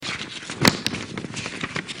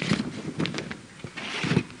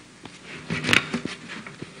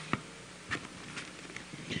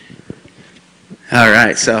All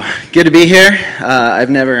right, so good to be here. I've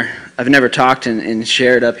never talked and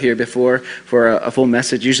shared up here before for a full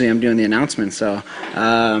message. Usually I'm doing the announcement, so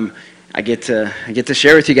I get to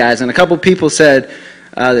share with you guys. And a couple people said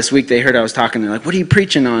this week they heard I was talking. They're like, "What are you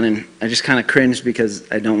preaching on?" And I just kind of cringed because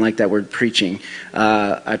I don't like that word preaching.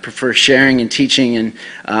 I prefer sharing and teaching and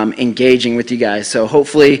engaging with you guys. So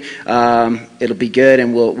hopefully it'll be good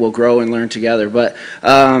and we'll grow and learn together. But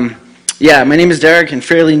yeah, my name is Derek and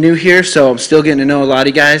fairly new here, so I'm still getting to know a lot of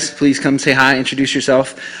you guys. Please come say hi, introduce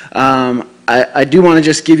yourself. I do want to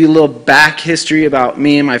just give you a little back history about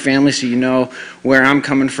me and my family so you know where I'm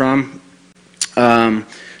coming from.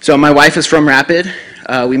 So my wife is from Rapid.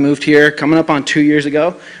 We moved here coming up on 2 years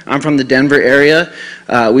ago. I'm from the Denver area.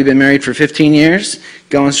 We've been married for 15 years,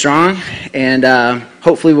 going strong, and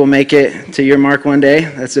hopefully we'll make it to your mark one day.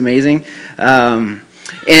 That's amazing.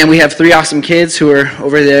 And we have 3 awesome kids who are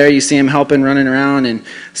over there. You see them helping, running around, and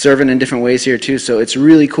serving in different ways here too. So it's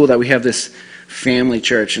really cool that we have this family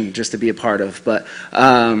church and just to be a part of. But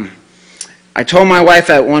I told my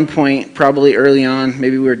wife at one point, probably early on,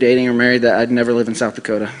 maybe we were dating or married, that I'd never live in South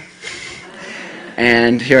Dakota.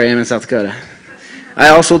 And here I am in South Dakota. I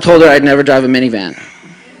also told her I'd never drive a minivan.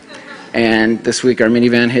 And this week our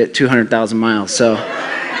minivan hit 200,000 miles. So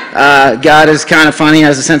God is kind of funny,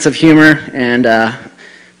 has a sense of humor, and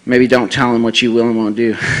maybe don't tell him what you will and won't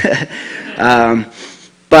do.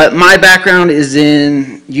 But my background is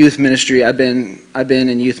in youth ministry. I've been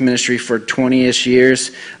in youth ministry for 20-ish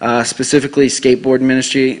years, specifically skateboard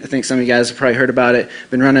ministry. I think some of you guys have probably heard about it.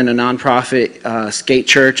 Been running a nonprofit skate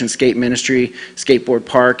church and skate ministry, skateboard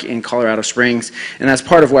park in Colorado Springs. And that's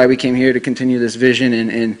part of why we came here to continue this vision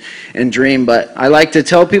and dream. But I like to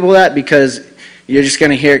tell people that because you're just going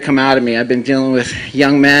to hear it come out of me. I've been dealing with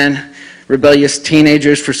young men, rebellious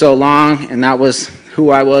teenagers for so long, and that was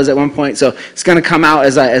who I was at one point. So it's going to come out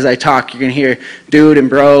as I talk. You're going to hear dude and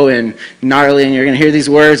bro and gnarly, and you're going to hear these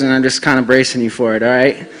words, and I'm just kind of bracing you for it, all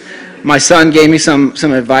right? My son gave me some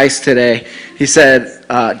advice today. He said,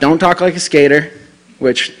 don't talk like a skater,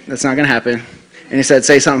 which that's not going to happen. And he said,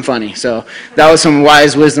 say something funny. So that was some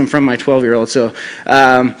wise wisdom from my 12-year-old. So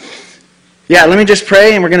yeah, let me just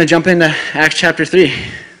pray, and we're going to jump into Acts chapter 3.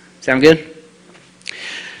 Sound good?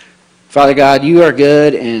 Father God, you are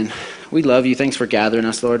good, and we love you. Thanks for gathering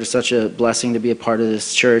us, Lord. It's such a blessing to be a part of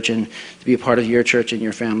this church and to be a part of your church and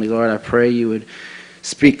your family, Lord. I pray you would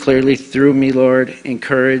speak clearly through me, Lord,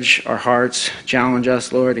 encourage our hearts, challenge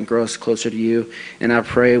us, Lord, and grow us closer to you. And I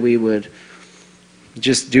pray we would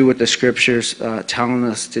just do what the Scriptures telling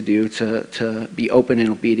us to do, to be open and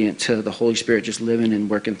obedient to the Holy Spirit just living and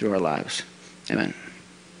working through our lives. Amen.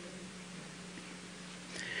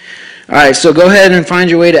 All right, so go ahead and find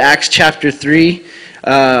your way to Acts chapter 3.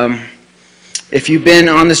 If you've been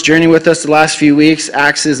on this journey with us the last few weeks,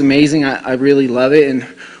 Acts is amazing. I really love it. And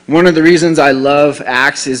one of the reasons I love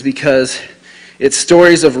Acts is because it's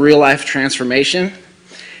stories of real-life transformation.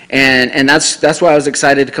 And that's why I was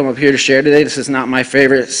excited to come up here to share today. This is not my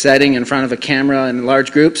favorite setting in front of a camera in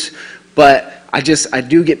large groups, but I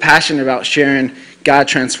do get passionate about sharing God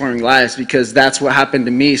transforming lives because that's what happened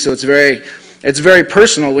to me. So it's very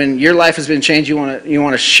personal. When your life has been changed, you want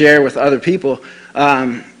to share with other people.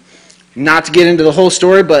 Not to get into the whole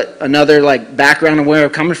story, but another background of where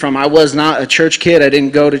I'm coming from. I was not a church kid. I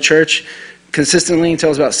didn't go to church consistently until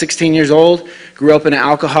I was about 16 years old. Grew up in an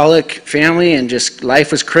alcoholic family, and just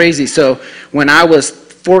life was crazy. So when I was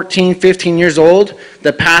 14, 15 years old,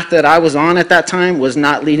 the path that I was on at that time was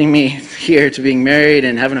not leading me here to being married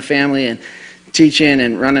and having a family and teaching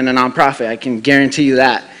and running a nonprofit. I can guarantee you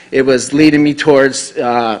that. It was leading me towards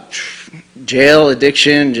jail,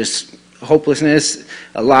 addiction, just hopelessness,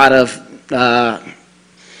 a lot of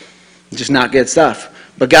just not good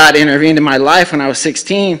stuff. But God intervened in my life when I was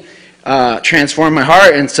 16, transformed my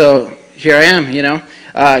heart, and so here I am,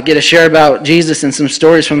 get to share about Jesus and some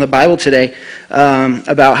stories from the Bible today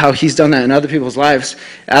about how he's done that in other people's lives.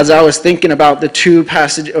 As I was thinking about the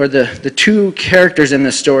two characters in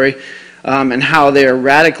this story, and how they're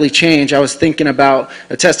radically changed, I was thinking about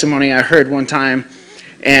a testimony I heard one time,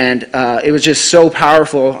 and it was just so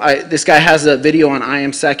powerful. This guy has a video on I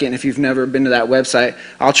Am Second. If you've never been to that website,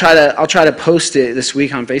 I'll try to post it this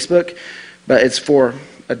week on Facebook, but it's for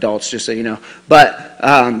adults, just so you know. But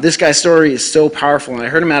this guy's story is so powerful, and I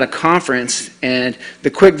heard him at a conference, and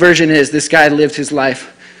the quick version is this guy lived his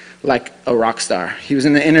life like a rock star. He was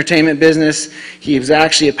in the entertainment business. He was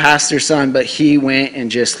actually a pastor's son, but he went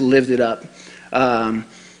and just lived it up.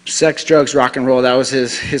 Sex, drugs, rock and roll, that was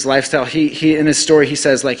his lifestyle. He in his story, he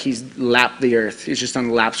says he's lapped the earth. He's just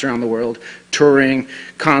done laps around the world, touring,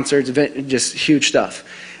 concerts, just huge stuff.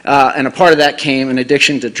 And a part of that came an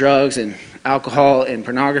addiction to drugs and alcohol and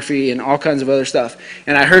pornography and all kinds of other stuff.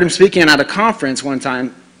 And I heard him speaking at a conference one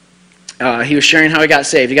time. He was sharing how he got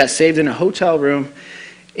saved. He got saved in a hotel room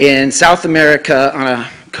in South America on a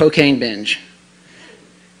cocaine binge.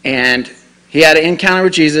 And he had an encounter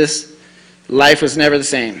with Jesus. Life was never the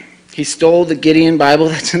same. He stole the Gideon Bible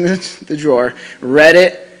that's in the drawer, read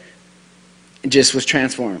it, and just was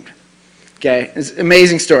transformed. Okay, it's an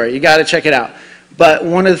amazing story. You got to check it out. But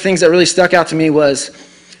one of the things that really stuck out to me was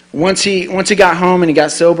once he got home and he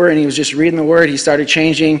got sober and he was just reading the Word, he started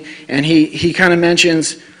changing, and he kind of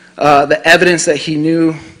mentions the evidence that he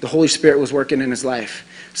knew the Holy Spirit was working in his life.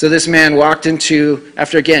 So this man walked into,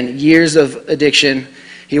 after again years of addiction,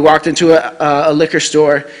 he walked into a liquor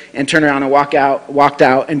store and turned around and walked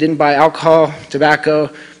out and didn't buy alcohol, tobacco,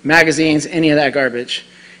 magazines, any of that garbage.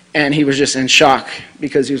 And he was just in shock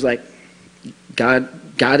because he was like,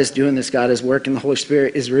 God is doing this. God is working. The Holy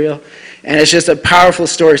Spirit is real. And it's just a powerful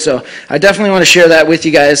story. So I definitely want to share that with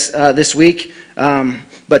you guys this week.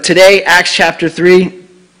 But today, Acts chapter 3,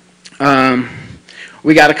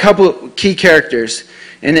 we got a couple key characters.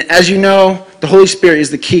 And as you know, the Holy Spirit is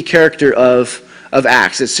the key character of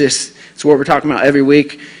Acts. It's what we're talking about every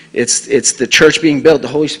week. It's the church being built, the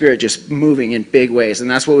Holy Spirit just moving in big ways.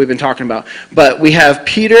 And that's what we've been talking about. But we have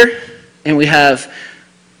Peter and we have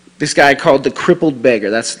this guy called the crippled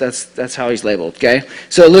beggar. That's how he's labeled, okay?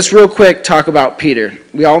 So let's real quick talk about Peter.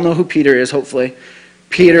 We all know who Peter is, hopefully.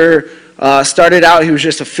 Peter started out, he was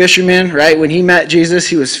just a fisherman, right? When he met Jesus,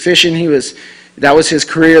 he was fishing. That was his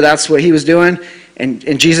career. That's what he was doing.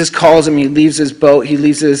 And Jesus calls him. He leaves his boat. He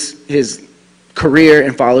leaves his career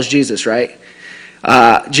and follows Jesus, right?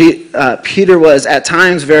 Peter was at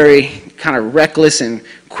times very kind of reckless and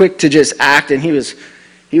quick to just act, and he was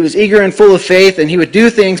eager and full of faith, and he would do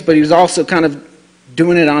things, but he was also kind of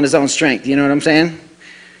doing it on his own strength. You know what I'm saying?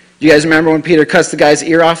 You guys remember when Peter cuts the guy's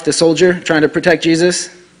ear off, the soldier, trying to protect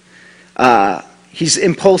Jesus? He's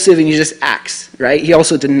impulsive and he just acts, right? He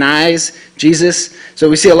also denies Jesus. So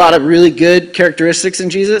we see a lot of really good characteristics in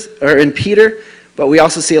Jesus, or in Peter, but we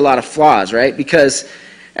also see a lot of flaws, right? Because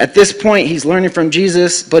at this point, he's learning from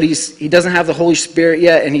Jesus, but he doesn't have the Holy Spirit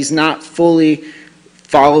yet, and he's not fully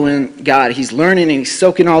following God. He's learning and he's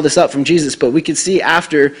soaking all this up from Jesus. But we can see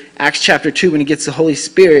after Acts chapter 2, when he gets the Holy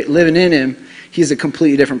Spirit living in him, he's a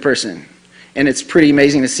completely different person. And it's pretty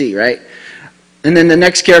amazing to see, right? And then the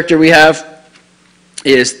next character we have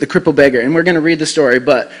is the crippled beggar. And we're going to read the story,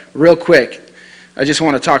 but real quick, I just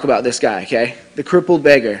want to talk about this guy, okay? The crippled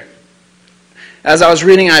beggar. As I was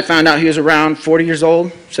reading, I found out he was around 40 years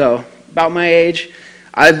old, so about my age.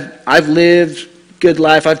 I've lived good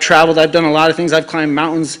life. I've traveled. I've done a lot of things. I've climbed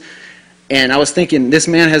mountains. And I was thinking, this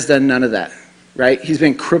man has done none of that, right? He's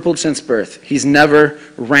been crippled since birth. He's never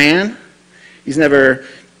ran. He's never,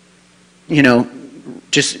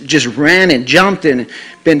 just ran and jumped and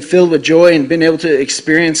been filled with joy and been able to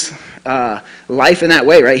experience life in that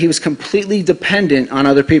way, right? He was completely dependent on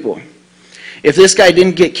other people. If this guy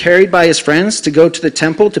didn't get carried by his friends to go to the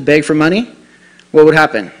temple to beg for money, what would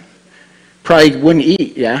happen? Probably wouldn't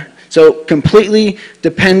eat, yeah? So completely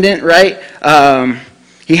dependent, right?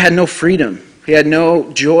 He had no freedom. He had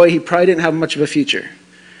no joy. He probably didn't have much of a future,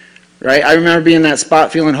 right? I remember being in that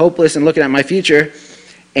spot feeling hopeless and looking at my future,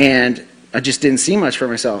 and I just didn't see much for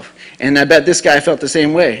myself. And I bet this guy felt the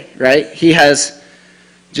same way, right? He has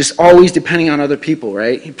just always depending on other people,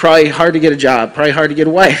 right? He probably hard to get a job, probably hard to get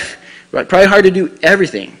a wife, right? Probably hard to do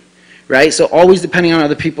everything, right? So always depending on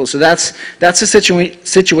other people. So that's the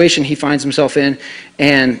situation he finds himself in.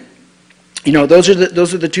 And those are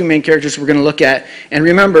the two main characters we're going to look at. And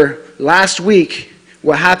remember, last week,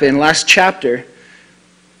 what happened, last chapter,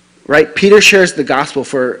 right? Peter shares the gospel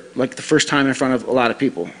for like the first time in front of a lot of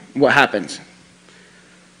people. What happens?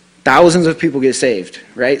 Thousands of people get saved,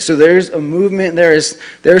 right? So there's a movement, there's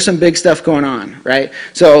some big stuff going on, right?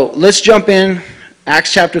 So let's jump in,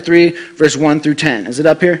 Acts chapter 3, verse 1 through 10. Is it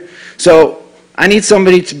up here? So I need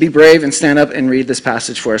somebody to be brave and stand up and read this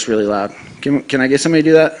passage for us really loud. Can I get somebody to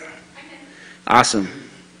do that? Awesome.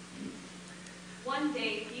 One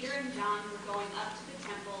day, Peter and John were going up to the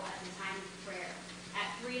temple at the time of prayer, at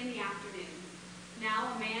 3 p.m.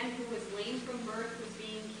 Now a man who was lame from birth was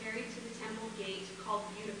being carried to the temple gate called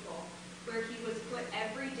Beautiful, where he was put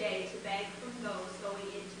every day to beg from those going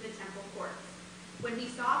into the temple courts. When he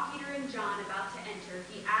saw Peter and John about to enter,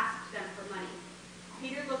 he asked them for money.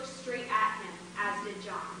 Peter looked straight at him, as did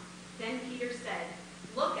John. Then Peter said,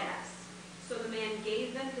 "Look at us." So the man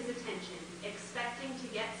gave them his attention, expecting to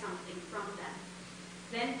get something from them.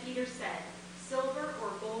 Then Peter said, "Silver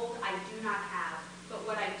or gold I do not have, but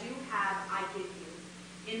what I do have I give you.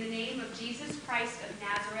 In the name of Jesus Christ of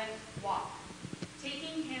Nazareth, walk."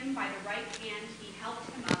 Taking him by the right hand, he helped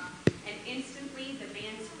him up, and instantly the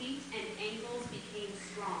man's feet and ankles became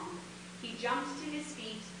strong. He jumped to his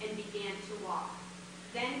feet and began to walk.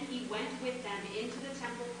 Then he went with them into the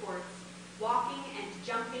temple courts, walking and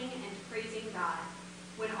jumping and praising God.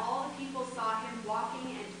 When all the people saw him walking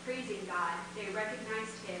and praising God, they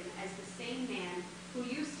recognized him as the same man who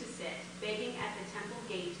used to sit begging at the temple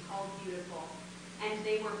gate called Beautiful. And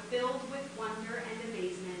they were filled with wonder and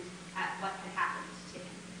amazement at what had happened to him.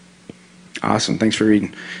 Awesome. Thanks for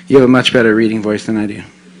reading. You have a much better reading voice than I do.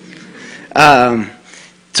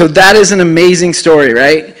 So that is an amazing story,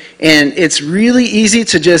 right? And it's really easy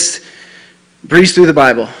to just breeze through the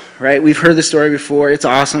Bible, right? We've heard the story before. It's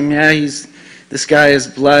awesome. Yeah, this guy is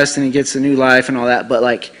blessed and he gets a new life and all that. But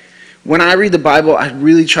like, when I read the Bible, I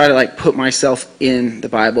really try to like put myself in the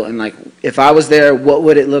Bible and like, if I was there, what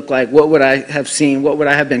would it look like? What would I have seen? What would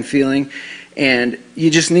I have been feeling? And you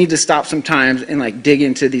just need to stop sometimes and like dig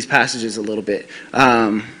into these passages a little bit.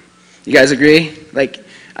 You guys agree? Like,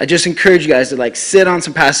 I just encourage you guys to like sit on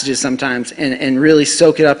some passages sometimes and really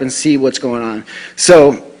soak it up and see what's going on.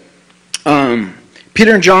 So,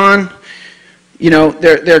 Peter and John, you know,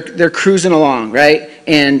 they're cruising along, right?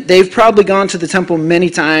 And they've probably gone to the temple many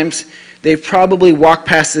times. They've probably walked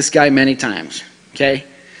past this guy many times, okay?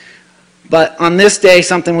 But on this day,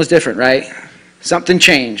 something was different, right? Something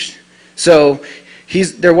changed. So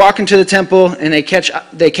they're walking to the temple, and they catch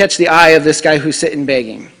the eye of this guy who's sitting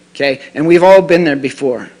begging, okay? And we've all been there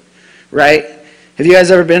before, right? Have you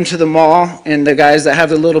guys ever been to the mall and the guys that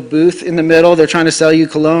have the little booth in the middle, they're trying to sell you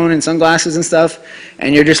cologne and sunglasses and stuff,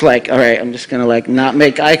 and you're just like, all right, I'm just going to like not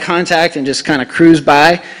make eye contact and just kind of cruise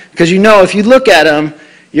by? Because you know if you look at them,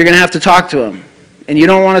 you're going to have to talk to them, and you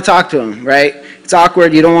don't want to talk to them, right? It's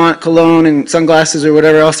awkward. You don't want cologne and sunglasses or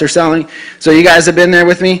whatever else they're selling. So you guys have been there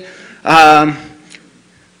with me?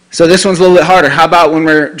 So this one's a little bit harder. How about when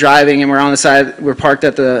we're driving and we're on the side, we're parked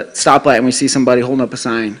at the stoplight and we see somebody holding up a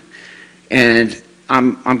sign? And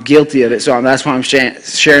I'm guilty of it, so that's why I'm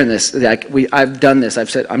sharing this. Like I've done this. I've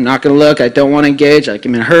said I'm not going to look. I don't want to engage. Like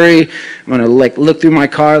I'm in a hurry. I'm going to like look through my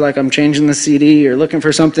car like I'm changing the CD or looking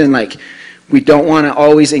for something. Like we don't want to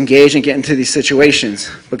always engage and get into these situations.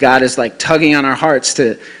 But God is like tugging on our hearts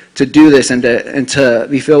to do this and to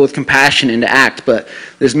be filled with compassion and to act. But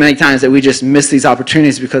there's many times that we just miss these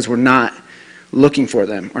opportunities because we're not looking for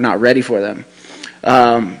them or not ready for them.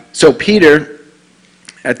 So Peter,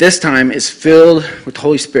 at this time, is filled with the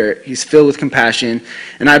Holy Spirit. He's filled with compassion.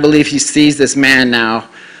 And I believe he sees this man now,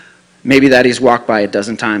 maybe that he's walked by a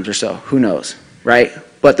dozen times or so. Who knows, right?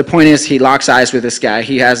 But the point is, he locks eyes with this guy.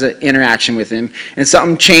 He has an interaction with him. And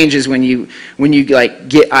something changes when you like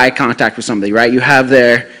get eye contact with somebody, right? You have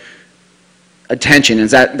their attention. And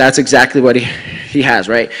that's exactly what he has,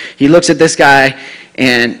 right? He looks at this guy,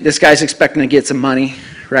 and this guy's expecting to get some money,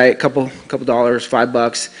 right? A couple dollars,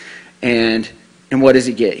 $5. And what does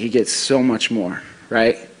he get? He gets so much more,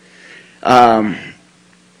 right?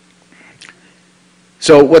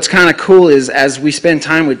 So what's kind of cool is as we spend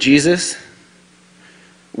time with Jesus,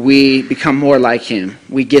 we become more like him.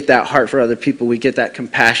 We get that heart for other people. We get that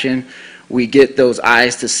compassion. We get those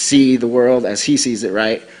eyes to see the world as he sees it,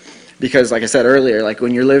 right? Because like I said earlier, like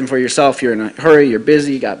when you're living for yourself, you're in a hurry, you're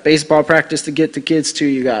busy, you got baseball practice to get the kids to,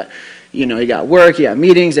 you got work, you got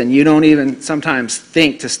meetings, and you don't even sometimes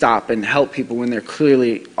think to stop and help people when they're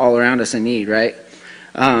clearly all around us in need, right?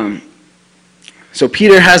 So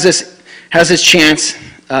Peter has this chance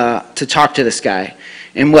to talk to this guy.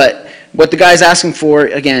 And what the guy's asking for,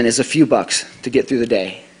 again, is a few bucks to get through the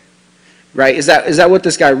day, right? Is that what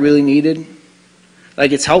this guy really needed?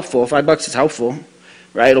 Like, it's helpful. $5 is helpful,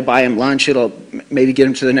 right? It'll buy him lunch. It'll maybe get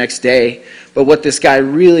him to the next day. But what this guy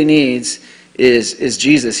really needs is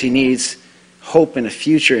Jesus. He needs hope and a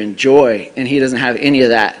future and joy, and he doesn't have any of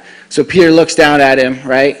that. So Peter looks down at him,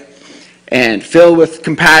 right? And filled with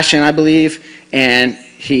compassion, I believe, and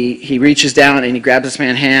he reaches down and he grabs this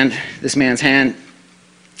man's hand,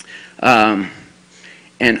 and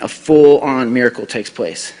a full-on miracle takes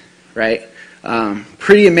place, right?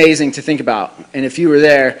 Pretty amazing to think about. And if you were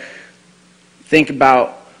there, think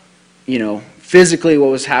about, physically what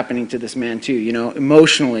was happening to this man too,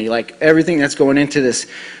 emotionally, like everything that's going into this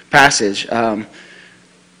passage.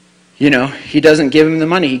 He doesn't give him the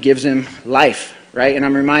money, he gives him life, right? And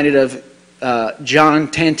I'm reminded of John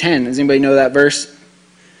 10:10. Does anybody know that verse?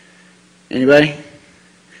 Anybody?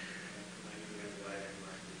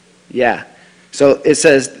 Yeah. So it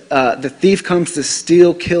says, the thief comes to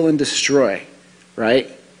steal, kill, and destroy, right?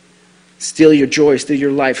 Steal your joy, steal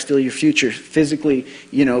your life, steal your future, physically,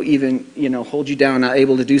 even, hold you down, not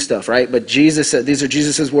able to do stuff, right? But Jesus said, these are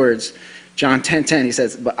Jesus' words. John 10:10, he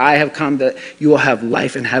says, but I have come that you will have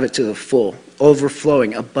life and have it to the full,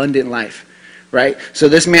 overflowing, abundant life, right? So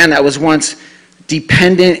this man that was once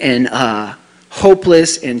dependent and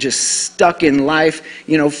hopeless and just stuck in life,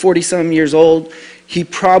 40-some years old, he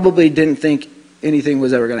probably didn't think anything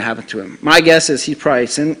was ever going to happen to him. My guess is he probably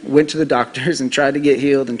went to the doctors and tried to get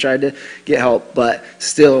healed and tried to get help, but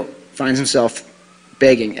still finds himself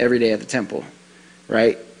begging every day at the temple,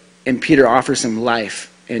 right? And Peter offers him life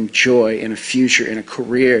and joy and a future and a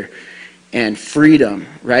career and freedom,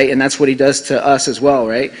 right? And that's what he does to us as well,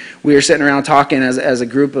 right? We were sitting around talking as a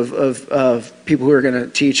group of people who are going to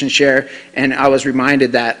teach and share, and I was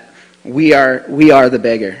reminded that we are the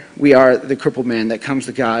beggar. We are the crippled man that comes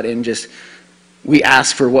to God and just, we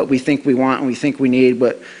ask for what we think we want and we think we need,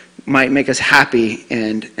 what might make us happy,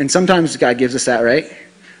 and sometimes God gives us that, right?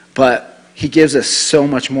 But he gives us so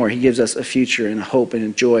much more. He gives us a future and a hope and a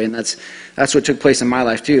joy, and that's what took place in my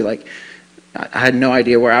life too. Like, I had no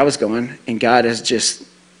idea where I was going, and God has just,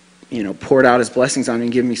 poured out his blessings on me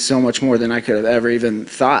and given me so much more than I could have ever even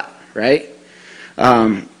thought, right?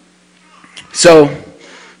 So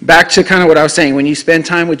back to kind of what I was saying. When you spend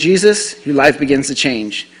time with Jesus, your life begins to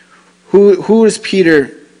change. Who is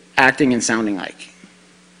Peter acting and sounding like?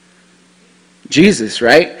 Jesus,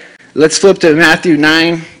 right? Let's flip to Matthew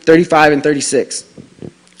 9:35 and 36.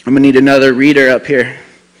 I'm going to need another reader up here.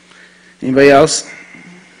 Anybody else?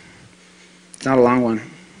 It's not a long one.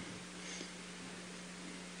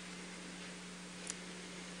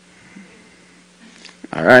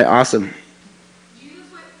 All right, awesome.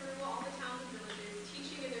 Jesus went through all the towns and villages,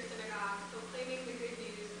 teaching in their synagogues, proclaiming the good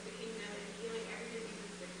news of the kingdom and healing every disease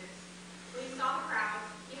and sickness. When he saw the crowd,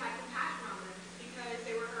 he had compassion on them because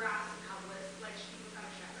they were harassed and helpless, like sheep without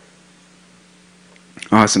a shepherd.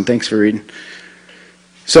 Awesome, thanks for reading.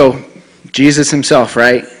 So, Jesus himself,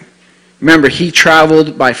 right? Remember, he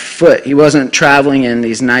traveled by foot. He wasn't traveling in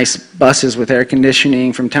these nice buses with air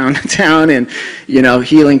conditioning from town to town and,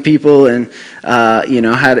 healing people and,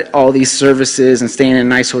 had all these services and staying in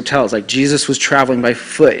nice hotels. Like, Jesus was traveling by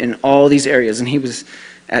foot in all these areas, and he was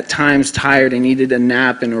at times tired and needed a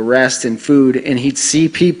nap and a rest and food, and he'd see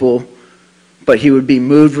people, but he would be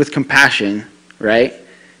moved with compassion, right?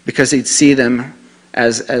 Because he'd see them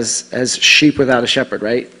as sheep without a shepherd,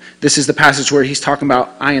 right? This is the passage where he's talking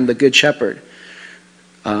about, I am the good shepherd.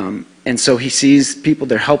 And so he sees people,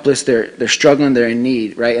 they're helpless, they're struggling, they're in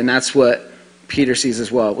need, right? And that's what Peter sees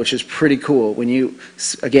as well, which is pretty cool. When you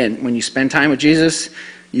spend time with Jesus,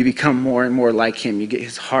 you become more and more like him. You get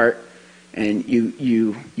his heart, and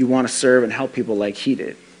you want to serve and help people like he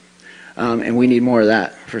did. And we need more of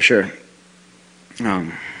that, for sure.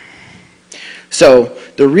 So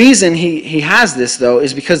the reason he has this, though,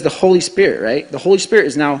 is because the Holy Spirit, right? The Holy Spirit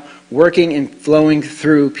is now working and flowing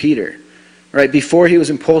through Peter, right? Before he was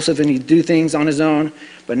impulsive and he'd do things on his own,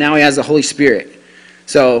 but now he has the Holy Spirit.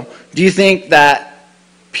 So do you think that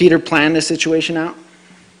Peter planned this situation out?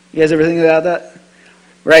 You guys ever think about that?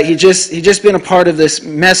 Right? He just been a part of this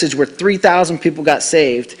message where 3,000 people got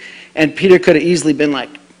saved, and Peter could have easily been like,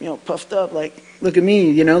 puffed up, like, look at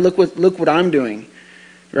me, look what I'm doing,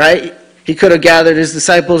 right? He could have gathered his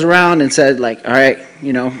disciples around and said, like, all right,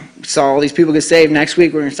 saw all these people get saved. Next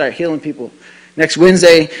week, we're going to start healing people. Next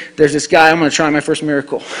Wednesday, there's this guy, I'm going to try my first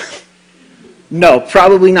miracle. No,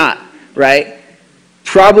 probably not, right?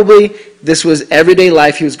 Probably this was everyday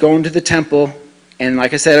life. He was going to the temple, and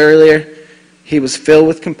like I said earlier, he was filled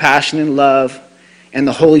with compassion and love, and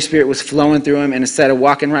the Holy Spirit was flowing through him, and instead of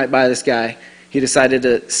walking right by this guy, he decided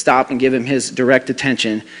to stop and give him his direct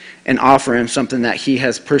attention and offer him something that he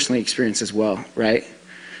has personally experienced as well, right?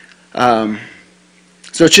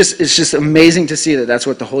 So it's just amazing to see that that's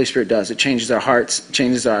what the Holy Spirit does. It changes our hearts,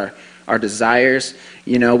 changes our desires.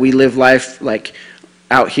 We live life like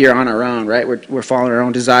out here on our own, right? We're following our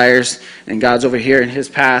own desires, and God's over here in his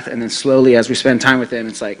path, and then slowly as we spend time with him,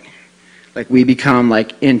 it's like we become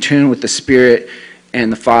like in tune with the Spirit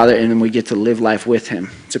and the Father, and then we get to live life with him.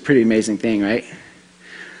 It's a pretty amazing thing, right?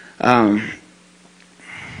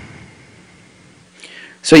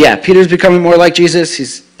 So yeah, Peter's becoming more like Jesus.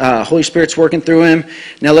 His Holy Spirit's working through him.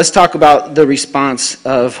 Now let's talk about the response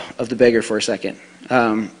of the beggar for a second.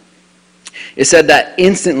 It said that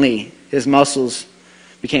instantly his muscles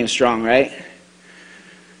became strong, right?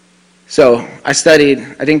 So I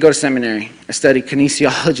didn't go to seminary. I studied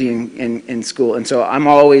kinesiology in school, and so I'm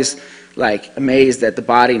always like amazed at the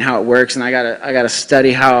body and how it works, and I gotta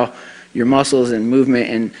study how your muscles and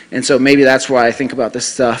movement, and so maybe that's why I think about this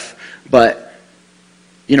stuff. But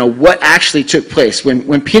what actually took place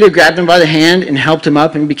when Peter grabbed him by the hand and helped him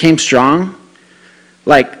up and became strong,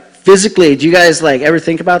 like physically, do you guys like ever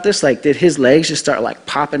think about this? Like, did his legs just start like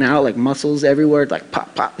popping out, like muscles everywhere, like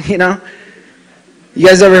pop, pop, you know? You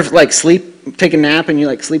guys ever like take a nap and you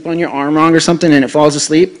like sleep on your arm wrong or something and it falls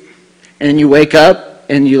asleep? And then you wake up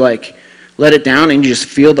and you like let it down and you just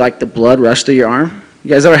feel like the blood rush through your arm? You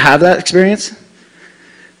guys ever have that experience?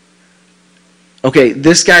 Okay,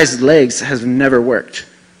 this guy's legs has never worked,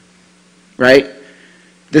 right?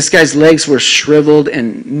 This guy's legs were shriveled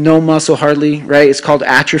and no muscle hardly, right? It's called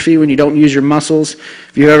atrophy when you don't use your muscles.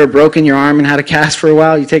 If you've ever broken your arm and had a cast for a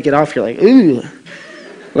while, you take it off, you're like, ooh,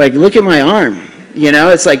 like look at my arm. You know,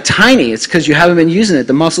 it's like tiny. It's because you haven't been using it.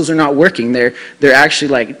 The muscles are not working. They're actually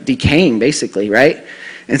like decaying basically, right?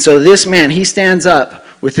 And so this man, he stands up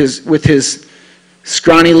with his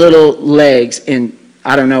scrawny little legs, and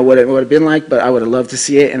I don't know what it would have been like, but I would have loved to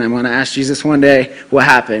see it, and I'm going to ask Jesus one day what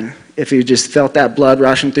happened if he just felt that blood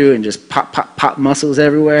rushing through and just pop, pop, pop muscles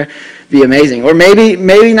everywhere. Be amazing. Or maybe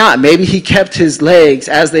not. Maybe he kept his legs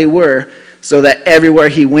as they were so that everywhere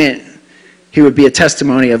he went, he would be a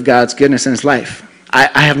testimony of God's goodness in his life.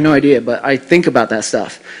 I have no idea, but I think about that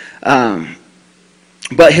stuff.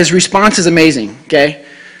 But his response is amazing, okay?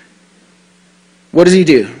 What does he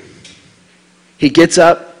do? He gets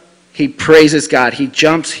up. He praises God. He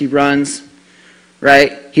jumps. He runs,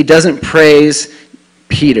 right? He doesn't praise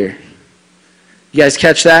Peter. You guys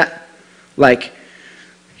catch that? Like,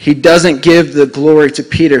 he doesn't give the glory to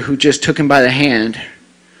Peter, who just took him by the hand.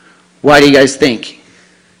 Why do you guys think?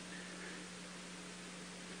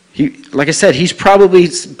 Like I said, he's probably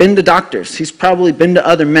been to doctors. He's probably been to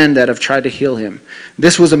other men that have tried to heal him.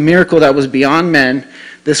 This was a miracle that was beyond men.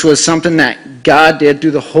 This was something that God did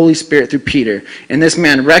through the Holy Spirit through Peter. And this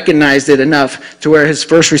man recognized it enough to where his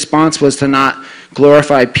first response was to not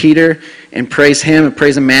glorify Peter and praise him and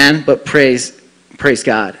praise a man, but praise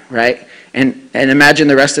God, right? And imagine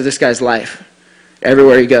the rest of this guy's life.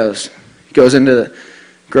 Everywhere he goes into the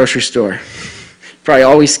grocery store. Probably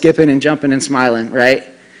always skipping and jumping and smiling, right?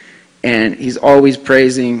 And he's always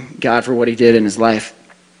praising God for what he did in his life.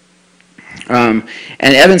 And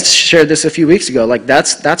Evan shared this a few weeks ago. Like,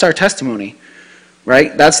 that's our testimony,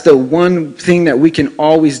 right? That's the one thing that we can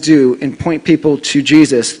always do and point people to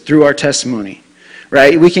Jesus through our testimony,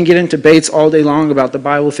 right? We can get into debates all day long about the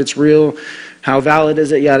Bible, if it's real, how valid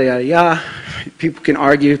is it, yada, yada, yada. People can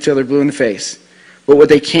argue till they're blue in the face. But what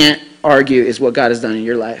they can't argue is what God has done in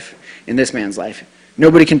your life, in this man's life.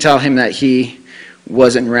 Nobody can tell him that he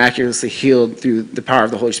wasn't miraculously healed through the power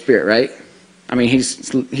of the Holy Spirit, right? I mean,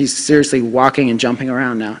 he's seriously walking and jumping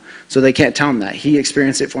around now. So they can't tell him that. He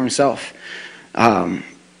experienced it for himself. And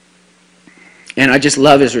I just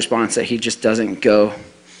love his response that he just doesn't go,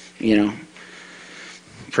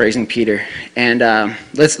 praising Peter. And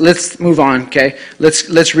let's move on, okay?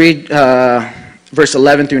 Let's read verse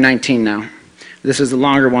 11 through 19 now. This is the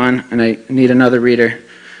longer one, and I need another reader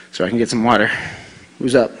so I can get some water.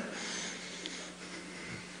 Who's up?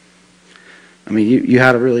 I mean, you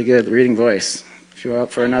had a really good reading voice. If you're up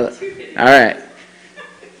for another. All right.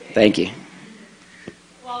 Thank you.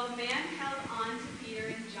 While the man held on to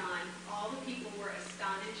Peter and John, all the people were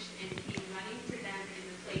astonished and came running to them in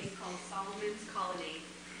the place called Solomon's Colonnade.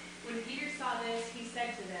 When Peter saw this, he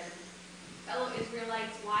said to them, "Fellow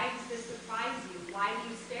Israelites, why does this surprise you? Why do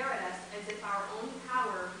you stare at us as if our own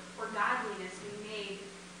power or godliness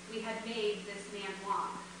we had made this man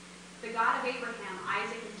walk? The God of Abraham,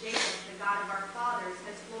 Isaac, and Jacob, the God of our fathers,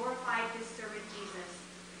 has glorified his servant Jesus.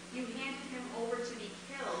 You handed him over to be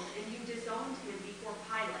killed, and you disowned him before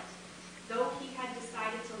Pilate, though he had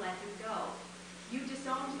decided to let him go. You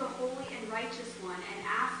disowned the holy and righteous one and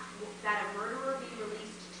asked that a murderer be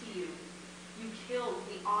released to you. You killed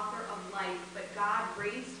the author of life, but God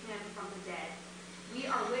raised him from the dead. We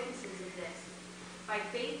are witnesses of this. By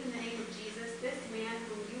faith in the name of Jesus, this man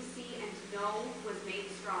whom you see and know was made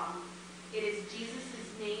strong. It is Jesus'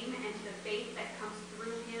 name and the faith that comes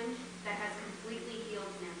through him that has completely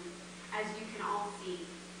healed him, as you can all see.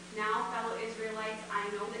 Now, fellow Israelites, I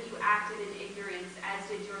know that you acted in ignorance, as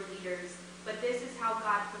did your leaders, but this is how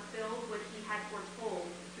God fulfilled what he had foretold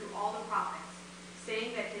through all the prophets,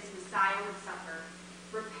 saying that his Messiah would suffer.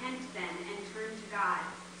 Repent then and turn to God,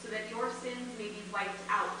 so that your sins may be wiped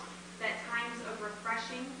out, that times of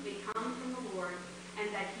refreshing may come from the Lord, and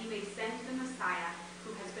that he may send the Messiah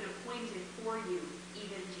who has been appointed for you,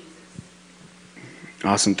 even Jesus."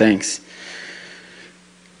 Awesome, thanks.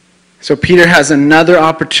 So Peter has another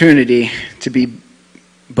opportunity to be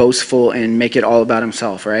boastful and make it all about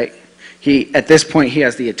himself, right? At this point, he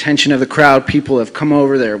has the attention of the crowd. People have come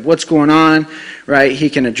over there. What's going on, right? He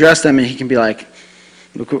can address them and he can be like,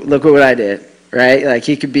 look what I did, right? Like,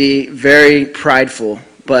 he could be very prideful,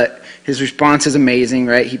 but his response is amazing,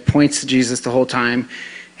 right? He points to Jesus the whole time,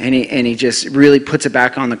 and he just really puts it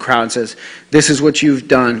back on the crowd and says, this is what you've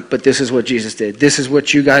done, but this is what Jesus did. This is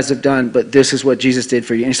what you guys have done, but this is what Jesus did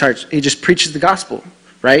for you. And he just preaches the gospel,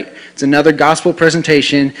 right? It's another gospel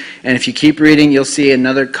presentation, and if you keep reading, you'll see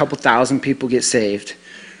another couple thousand people get saved,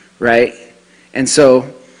 right? And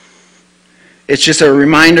so it's just a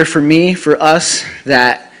reminder for me, for us,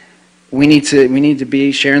 that we need to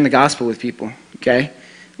be sharing the gospel with people, okay?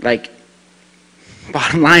 Like,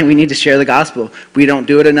 bottom line, we need to share the gospel. We don't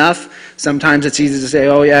do it enough. Sometimes it's easy to say,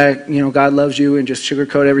 oh yeah, God loves you, and just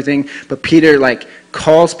sugarcoat everything. But Peter,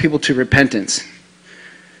 calls people to repentance.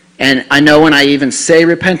 And I know when I even say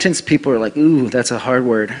repentance, people are like, ooh, that's a hard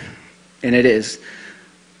word. And it is.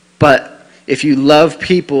 But if you love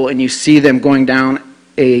people and you see them going down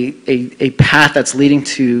a path that's leading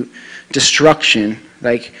to destruction,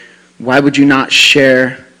 why would you not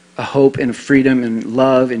share a hope and freedom and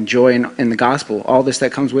love and joy in the gospel, all this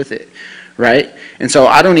that comes with it, right? And so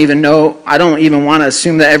I don't even want to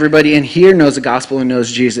assume that everybody in here knows the gospel and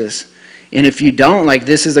knows Jesus. And if you don't,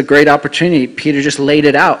 this is a great opportunity. Peter just laid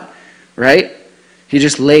it out, right? He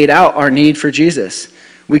just laid out our need for Jesus.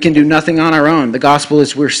 We can do nothing on our own. The gospel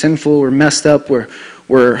is we're sinful, we're messed up, we're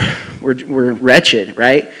wretched,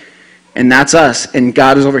 right? And that's us. And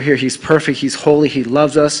God is over here. He's perfect. He's holy. He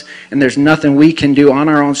loves us. And there's nothing we can do on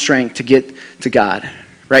our own strength to get to God,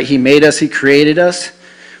 right? He made us. He created us.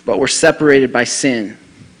 But we're separated by sin,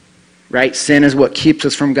 right? Sin is what keeps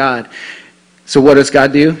us from God. So what does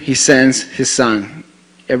God do? He sends his son.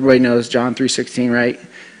 Everybody knows John 3:16, right?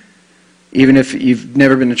 Even if you've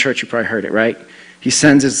never been to church, you probably heard it, right? He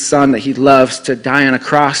sends his son that he loves to die on a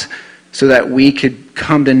cross so that we could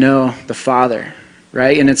come to know the Father,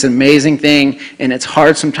 right? And it's an amazing thing, and it's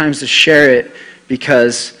hard sometimes to share it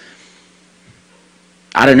because,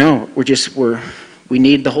 I don't know, we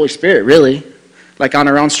need the Holy Spirit, really. On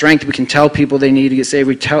our own strength, we can tell people they need to get saved.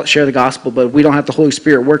 We share the gospel, but we don't have the Holy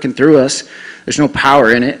Spirit working through us. There's no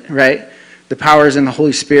power in it, right? The power is in the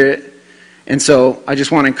Holy Spirit. And so I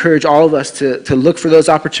just want to encourage all of us to look for those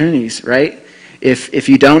opportunities, right? If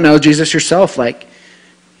you don't know Jesus yourself,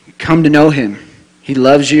 come to know him. He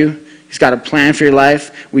loves you. He's got a plan for your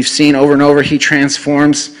life. We've seen over and over he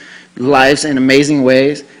transforms lives in amazing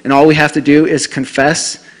ways. And all we have to do is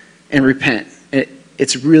confess and repent.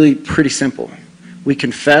 It's really pretty simple. We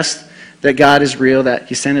confess that God is real, that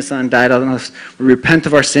he sent his son, died on us. We repent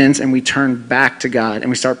of our sins, and we turn back to God, and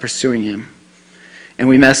we start pursuing him. And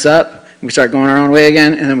we mess up, and we start going our own way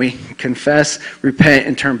again, and then we confess, repent,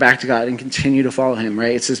 and turn back to God and continue to follow him,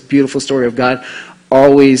 right? It's this beautiful story of God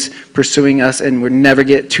always pursuing us, and we'll never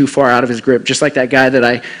get too far out of his grip. Just like that guy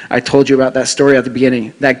that I told you about, that story at the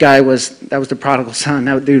beginning. That was the prodigal son.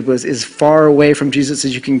 That dude was as far away from Jesus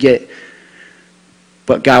as you can get.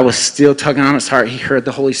 But God was still tugging on his heart. He heard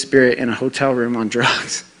the Holy Spirit in a hotel room on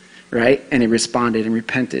drugs, right? And he responded and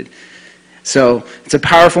repented. So it's a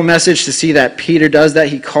powerful message to see that Peter does that.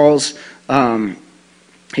 He calls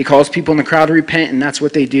people in the crowd to repent, and that's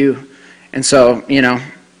what they do. And so,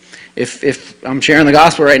 if I'm sharing the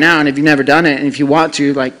gospel right now, and if you've never done it, and if you want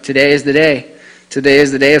to, today is the day. Today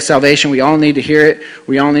is the day of salvation. We all need to hear it.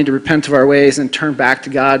 We all need to repent of our ways and turn back to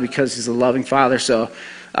God because he's a loving Father. So,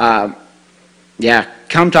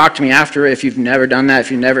 come talk to me after if you've never done that,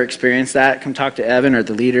 if you've never experienced that. Come talk to Evan or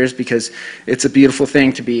the leaders because it's a beautiful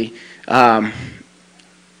thing to be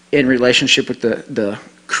in relationship with the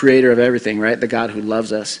creator of everything, right? The God who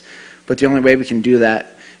loves us. But the only way we can do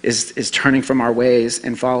that is turning from our ways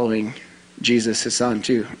and following Jesus, his son,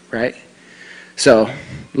 too, right? So, a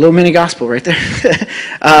little mini gospel right there.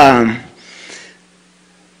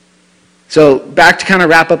 So, back to kind of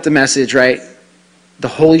wrap up the message, right? The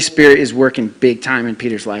Holy Spirit is working big time in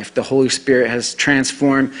Peter's life. The Holy Spirit has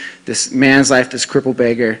transformed this man's life, this crippled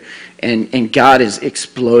beggar, and God is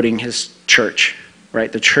exploding his church,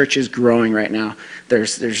 right? The church is growing right now.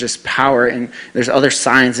 There's just power, and there's other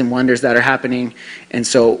signs and wonders that are happening. And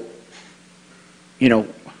so, how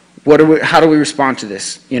do we respond to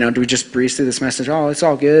this? Do we just breeze through this message? Oh, it's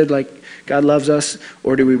all good, God loves us.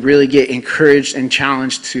 Or do we really get encouraged and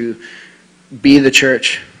challenged to be the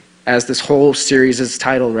church, as this whole series is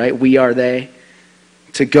titled, right? We Are They.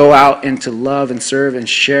 To go out and to love and serve and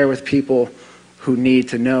share with people who need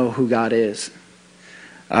to know who God is.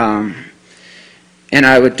 And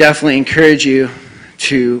I would definitely encourage you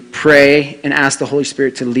to pray and ask the Holy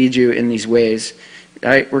Spirit to lead you in these ways.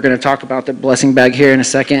 Right? We're going to talk about the blessing bag here in a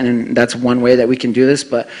second, and that's one way that we can do this.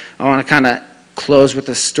 But I want to kind of close with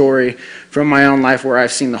a story from my own life where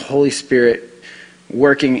I've seen the Holy Spirit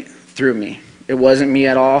working through me. It wasn't me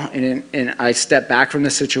at all, and I stepped back from the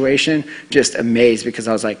situation just amazed because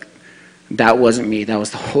I was like, that wasn't me. That was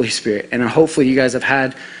the Holy Spirit. And hopefully you guys have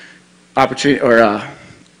had opportunity or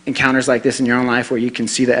encounters like this in your own life where you can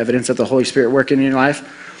see the evidence of the Holy Spirit working in your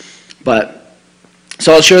life. But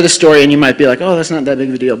so I'll share the story, and you might be like, oh, that's not that big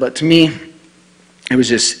of a deal. But to me,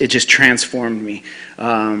 it just transformed me.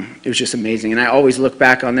 It was just amazing. And I always look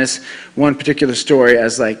back on this one particular story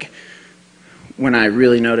as like when I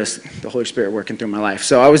really noticed the Holy Spirit working through my life.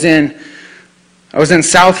 So I was in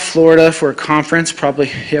South Florida for a conference, probably,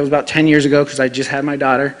 it was about 10 years ago because I just had my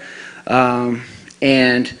daughter.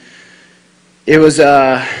 And it was,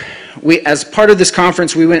 as part of this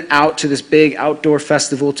conference, we went out to this big outdoor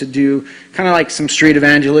festival to do kind of like some street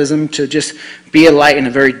evangelism, to just be a light in a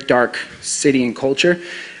very dark city and culture.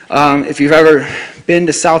 If you've ever been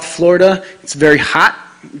to South Florida, it's very hot,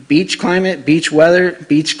 beach climate, beach weather,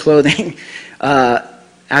 beach clothing.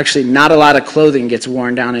 Actually, not a lot of clothing gets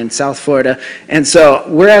worn down in South Florida. And so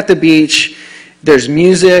we're at the beach. There's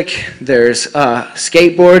music, there's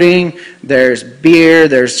skateboarding, there's beer,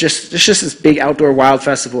 there's just this big outdoor wild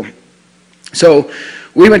festival. So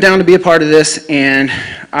we went down to be a part of this, and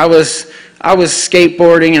I was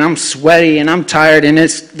skateboarding, and I'm sweaty, and I'm tired, and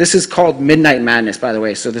this is called Midnight Madness, by the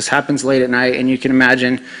way. So this happens late at night, and you can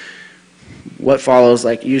imagine what follows.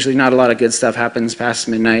 Like, usually not a lot of good stuff happens past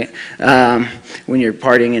midnight when you're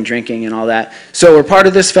partying and drinking and all that. So we're part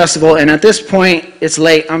of this festival, and at this point, it's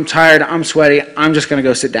late, I'm tired, I'm sweaty, I'm just going to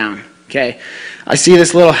go sit down, okay? I see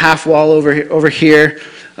this little half wall over here,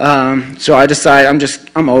 so I decide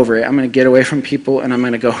I'm over it. I'm going to get away from people, and I'm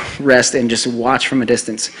going to go rest and just watch from a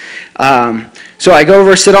distance. So I go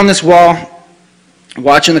over, sit on this wall,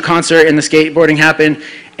 watching the concert and the skateboarding happen,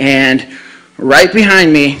 and right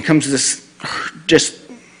behind me comes this just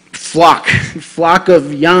flock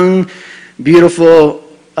of young, beautiful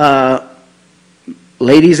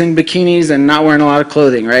ladies in bikinis and not wearing a lot of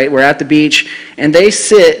clothing, right? We're at the beach, and they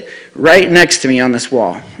sit right next to me on this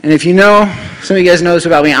wall. And if you know, some of you guys know this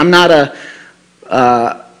about me, I'm not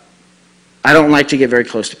I don't like to get very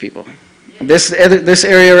close to people. This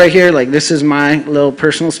area right here, like, this is my little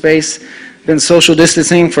personal space. Been social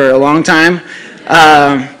distancing for a long time.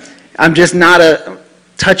 I'm just not a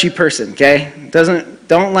touchy person, okay?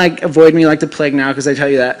 Don't like avoid me like the plague now, because I tell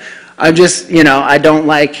you that. I'm just, I don't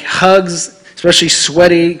like hugs, especially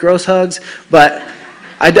sweaty, gross hugs, but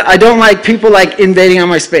I don't like people like invading on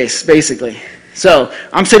my space, basically. So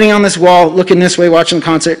I'm sitting on this wall, looking this way, watching the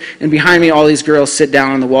concert, and behind me all these girls sit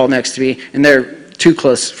down on the wall next to me, and they're too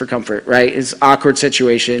close for comfort, right? It's an awkward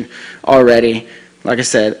situation already. Like I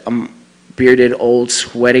said, I'm a bearded, old,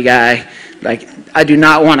 sweaty guy. Like, I do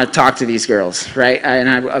not want to talk to these girls, right? And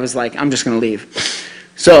I was like, I'm just going to leave.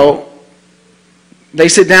 So they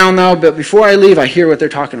sit down, though, but before I leave, I hear what they're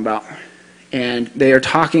talking about. And they are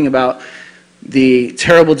talking about the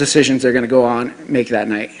terrible decisions they're going to go on make that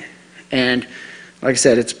night. And like I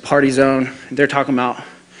said, it's party zone. They're talking about,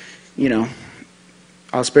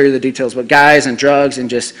 I'll spare you the details, but guys and drugs and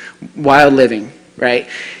just wild living, right?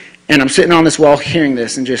 And I'm sitting on this wall hearing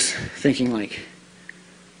this and just thinking, like,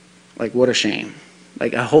 what a shame.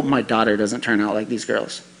 Like, I hope my daughter doesn't turn out like these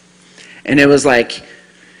girls. And it was like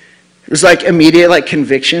immediate, like,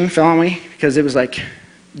 conviction fell on me, because it was like,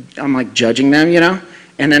 I'm like judging them,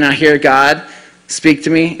 And then I hear God speak to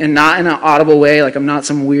me, and not in an audible way, like I'm not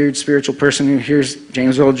some weird spiritual person who hears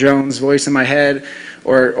James Earl Jones' voice in my head,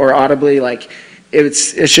 or audibly. Like,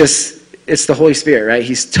 it's the Holy Spirit, right?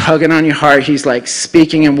 He's tugging on your heart. He's like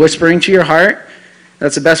speaking and whispering to your heart.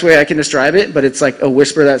 That's the best way I can describe it, but it's like a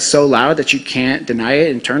whisper that's so loud that you can't deny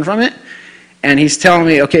it and turn from it. And he's telling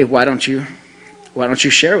me, okay, why don't you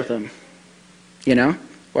share with them? Why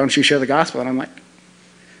don't you share the gospel? And I'm like,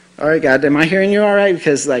 all right, God, am I hearing you all right?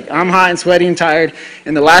 Because, like, I'm hot and sweaty and tired,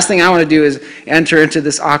 and the last thing I want to do is enter into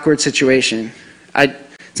this awkward situation.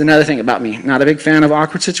 It's another thing about me. Not a big fan of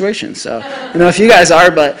awkward situations. So, if you guys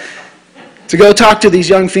are, but to go talk to these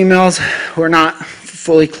young females who are not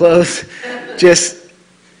fully clothed,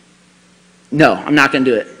 no, I'm not going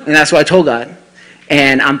to do it. And that's what I told God.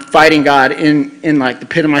 And I'm fighting God in like the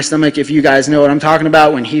pit of my stomach. If you guys know what I'm talking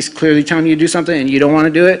about, when he's clearly telling you to do something and you don't want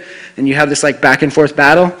to do it, and you have this like back and forth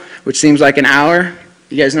battle, which seems like an hour.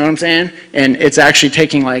 You guys know what I'm saying? And it's actually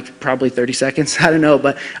taking like probably 30 seconds. I don't know,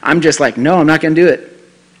 but I'm just like, no, I'm not going to do it.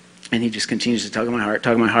 And he just continues to tug on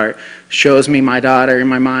my heart, shows me my daughter in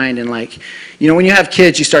my mind. And like, when you have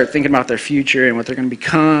kids, you start thinking about their future and what they're going to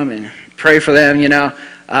become and pray for them,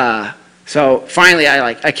 So finally,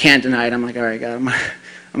 I can't deny it. I'm like, all right, God, I'm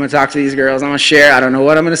going to talk to these girls. I'm going to share. I don't know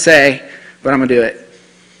what I'm going to say, but I'm going to do it.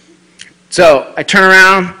 So I turn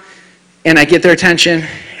around, and I get their attention,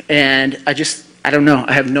 and I don't know.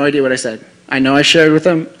 I have no idea what I said. I know I shared with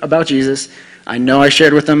them about Jesus. I know I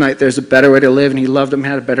shared with them that there's a better way to live, and he loved them,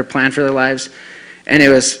 had a better plan for their lives. And it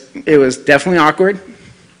was definitely awkward,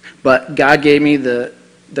 but God gave me the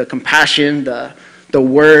compassion, the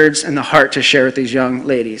words, and the heart to share with these young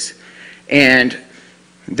ladies. And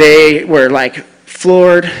they were like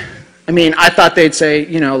floored. I mean, I thought they'd say,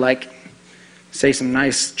 say some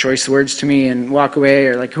nice choice words to me and walk away,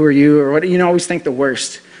 or like, who are you, or what, always think the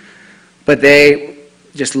worst. But they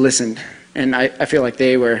just listened, and I feel like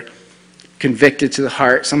they were convicted to the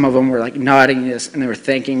heart. Some of them were like nodding this, and they were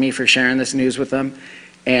thanking me for sharing this news with them,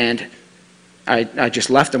 and I just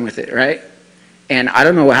left them with it, right? And I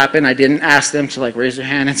don't know what happened. I didn't ask them to like raise their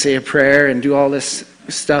hand and say a prayer and do all this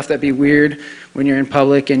stuff that'd be weird when you're in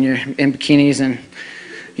public and you're in bikinis and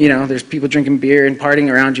there's people drinking beer and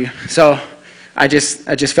partying around you. So I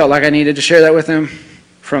just felt like I needed to share that with them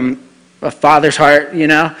from a father's heart,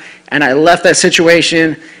 and I left that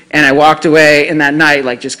situation, and I walked away, and that night,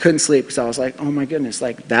 like, just couldn't sleep, because I was like, oh my goodness,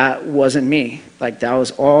 like, that wasn't me. Like, that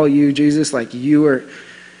was all you, Jesus. Like, you were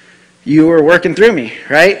working through me,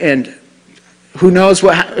 right? And who knows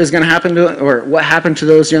what is going to happen to, or what happened to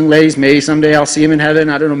those young ladies. Maybe someday I'll see them in heaven.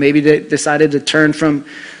 I don't know. Maybe they decided to turn from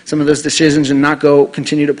some of those decisions and not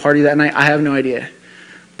continue to party that night. I have no idea.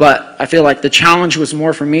 But I feel like the challenge was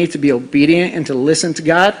more for me to be obedient and to listen to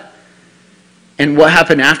God. And what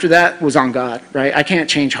happened after that was on God, right? I can't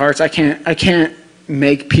change hearts. I can't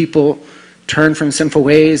make people turn from sinful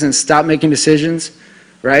ways and stop making decisions,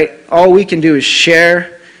 right? All we can do is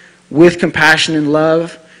share with compassion and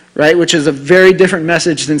love, right? Which is a very different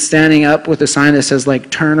message than standing up with a sign that says like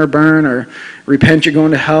turn or burn or repent, you're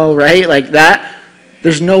going to hell, right? Like that.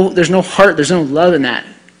 There's no heart, there's no love in that,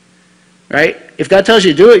 right? If God tells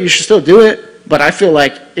you to do it, you should still do it. But I feel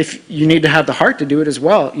like if you need to have the heart to do it as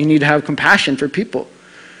well. You need to have compassion for people,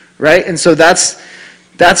 right? And so that's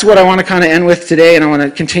what I want to kind of end with today, and I want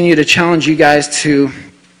to continue to challenge you guys to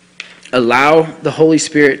allow the Holy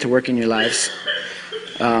Spirit to work in your lives.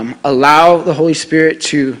 Allow the Holy Spirit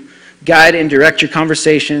to guide and direct your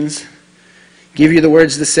conversations, give you the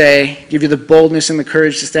words to say, give you the boldness and the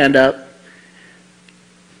courage to stand up,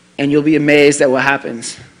 and you'll be amazed at what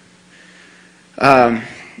happens.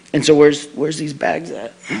 And so where's these bags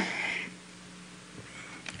at?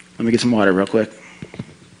 Let me get some water real quick.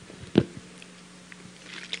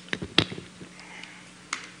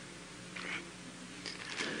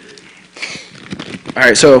 All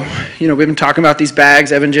right, so, we've been talking about these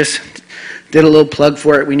bags. Evan just did a little plug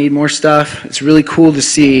for it. We need more stuff. It's really cool to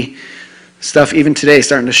see stuff even today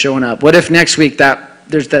starting to showing up. What if next week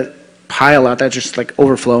there's that pile out that's just like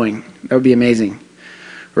overflowing? That would be amazing.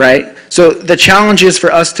 Right? So the challenge is for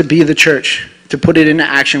us to be the church, to put it into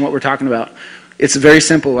action, what we're talking about. It's very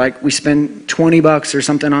simple. Like, we spend $20 or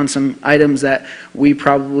something on some items that we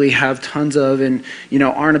probably have tons of and,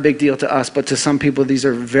 aren't a big deal to us, but to some people these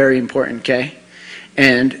are very important, okay?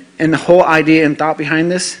 And the whole idea and thought behind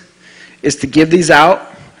this is to give these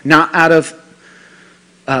out, not out of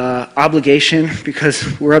obligation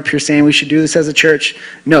because we're up here saying we should do this as a church.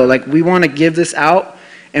 No, like, we want to give this out,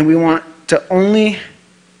 and we want to only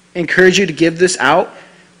encourage you to give this out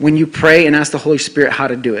when you pray and ask the Holy Spirit how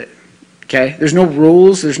to do it. Okay? There's no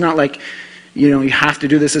rules. There's not like, you have to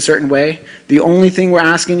do this a certain way. The only thing we're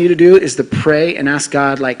asking you to do is to pray and ask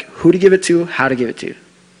God, like, who to give it to, how to give it to.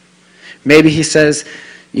 Maybe he says,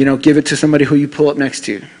 give it to somebody who you pull up next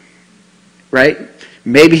to. Right?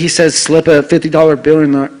 Maybe he says slip a $50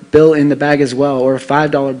 bill in the bag as well, or a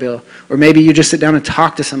 $5 bill. Or maybe you just sit down and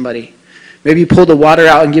talk to somebody. Maybe you pull the water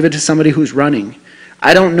out and give it to somebody who's running.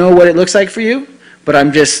 I don't know what it looks like for you, but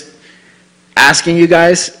I'm just asking you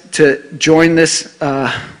guys to join this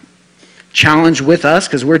challenge with us,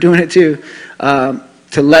 because we're doing it too,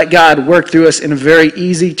 to let God work through us in a very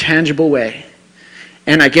easy, tangible way.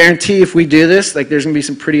 And I guarantee if we do this, like, there's going to be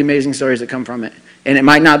some pretty amazing stories that come from it. And it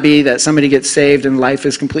might not be that somebody gets saved and life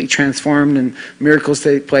is completely transformed and miracles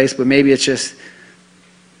take place, but maybe it's just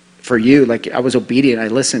for you. Like, I was obedient, I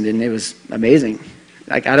listened, and it was amazing.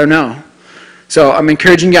 Like, I don't know. So I'm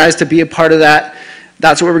encouraging you guys to be a part of that.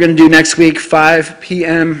 That's what we're going to do next week, 5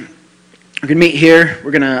 p.m. We're going to meet here.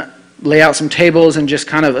 We're going to lay out some tables and just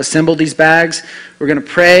kind of assemble these bags. We're going to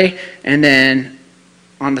pray, and then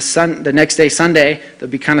on the next day, Sunday, they'll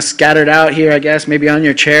be kind of scattered out here, I guess, maybe on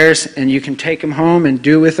your chairs, and you can take them home and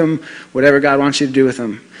do with them whatever God wants you to do with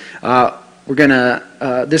them.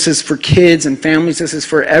 This is for kids and families. This is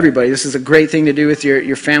for everybody. This is a great thing to do with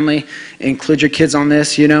your family. Include your kids on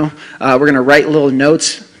this, We're going to write little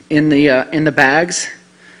notes in the bags.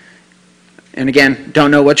 And again,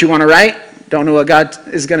 don't know what you want to write. don't know what God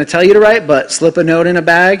is going to tell you to write, but slip a note in a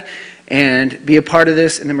bag and be a part of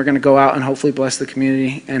this, and then we're going to go out and hopefully bless the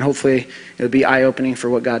community, and hopefully it'll be eye-opening for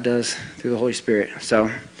what God does through the Holy Spirit.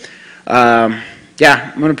 So, I'm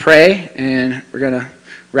going to pray, and we're going to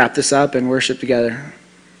wrap this up and worship together.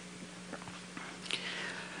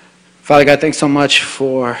 Father God, thanks so much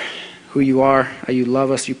for who you are, how you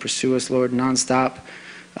love us, you pursue us, Lord, nonstop.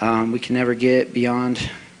 We can never get beyond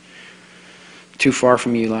too far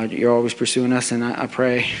from you, Lord. You're always pursuing us, and I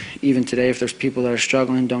pray even today, if there's people that are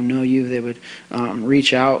struggling, don't know you, they would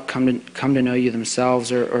reach out, come to know you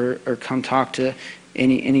themselves, or come talk to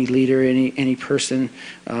any leader, any person,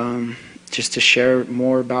 just to share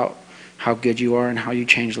more about how good you are and how you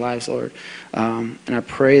change lives, Lord. And I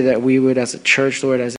pray that we would, as a church, Lord, as